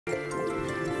Hi,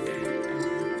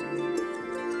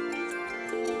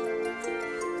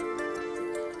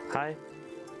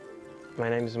 my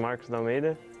name is Marcos de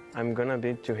Almeida. I'm gonna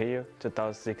be to Rio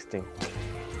 2016.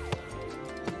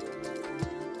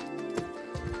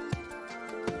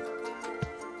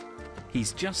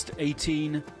 He's just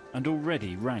 18 and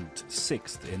already ranked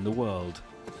 6th in the world.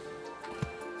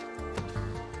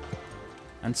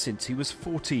 And since he was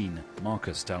 14,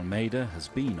 Marcos de Almeida has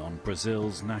been on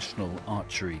Brazil's national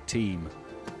archery team.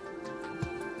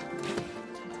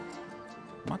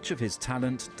 Much of his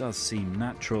talent does seem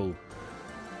natural.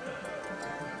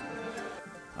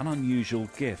 An unusual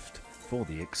gift for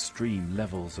the extreme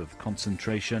levels of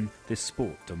concentration this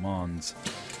sport demands.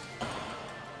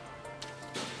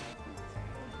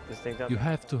 You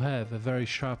have to have a very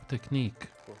sharp technique.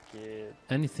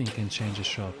 Anything can change a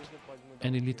shot,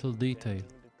 any little detail.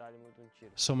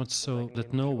 So much so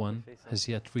that no one has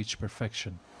yet reached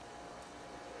perfection.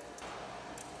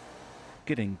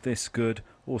 Getting this good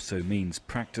also means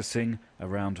practicing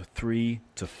around 300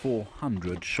 to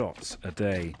 400 shots a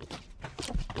day.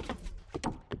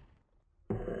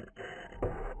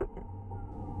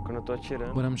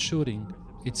 When I'm shooting,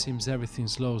 it seems everything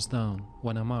slows down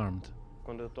when I'm armed.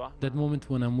 That moment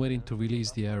when I'm waiting to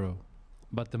release the arrow.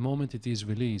 But the moment it is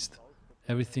released,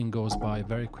 everything goes by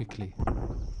very quickly.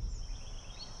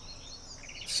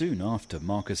 Soon after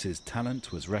Marcos's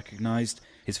talent was recognized,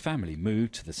 his family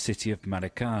moved to the city of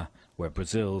Maricá, where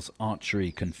Brazil's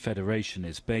Archery Confederation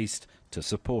is based, to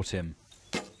support him.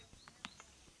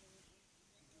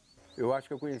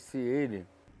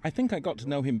 I think I got to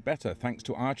know him better thanks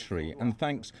to archery and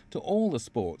thanks to all the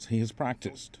sports he has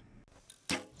practiced.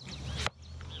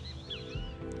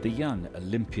 The young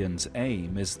Olympian's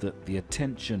aim is that the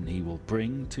attention he will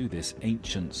bring to this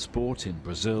ancient sport in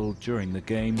Brazil during the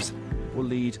Games will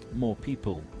lead more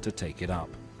people to take it up.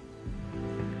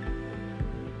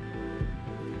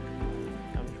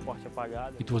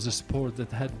 It was a sport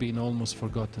that had been almost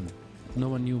forgotten. No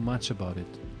one knew much about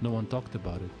it. No one talked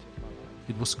about it.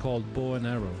 It was called bow and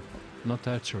arrow, not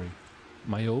archery.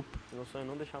 My hope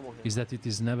is that it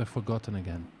is never forgotten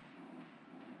again.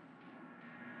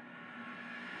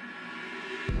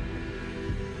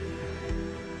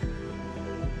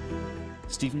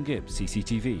 Stephen Gibbs,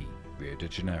 CCTV, Rio de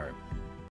Janeiro.